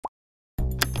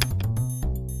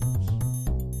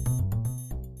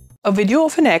A video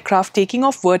of an aircraft taking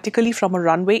off vertically from a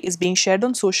runway is being shared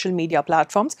on social media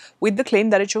platforms with the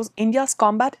claim that it shows India's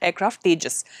combat aircraft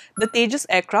Tejas. The Tejas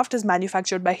aircraft is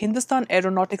manufactured by Hindustan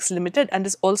Aeronautics Limited and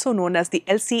is also known as the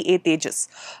LCA Tejas.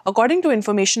 According to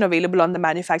information available on the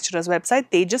manufacturer's website,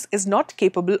 Tejas is not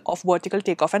capable of vertical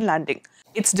takeoff and landing.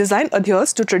 Its design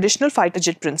adheres to traditional fighter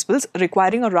jet principles,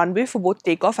 requiring a runway for both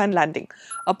takeoff and landing.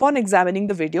 Upon examining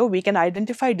the video, we can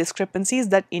identify discrepancies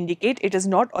that indicate it is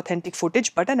not authentic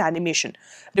footage but an animation.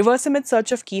 Reverse image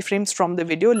search of keyframes from the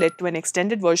video led to an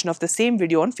extended version of the same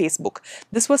video on Facebook.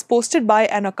 This was posted by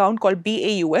an account called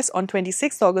BAUS on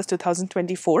 26 August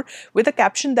 2024 with a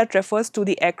caption that refers to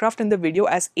the aircraft in the video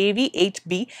as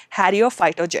AV-8B Harrier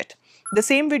fighter jet. The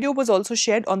same video was also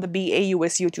shared on the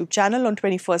BAUS YouTube channel on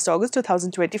 21st August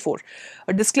 2024.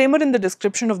 A disclaimer in the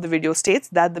description of the video states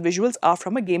that the visuals are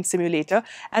from a game simulator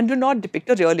and do not depict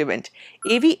a real event.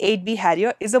 AV-8B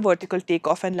Harrier is a vertical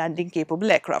takeoff and landing capable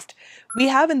aircraft. We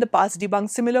have in the past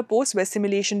debunked similar posts where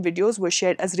simulation videos were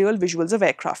shared as real visuals of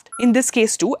aircraft. In this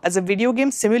case too, as a video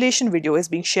game simulation video is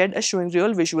being shared as showing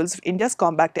real visuals of India's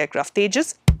combat aircraft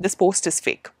Tejas, this post is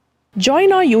fake.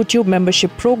 Join our YouTube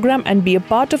membership program and be a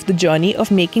part of the journey of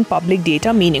making public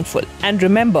data meaningful. And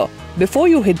remember, before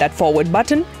you hit that forward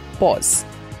button, pause.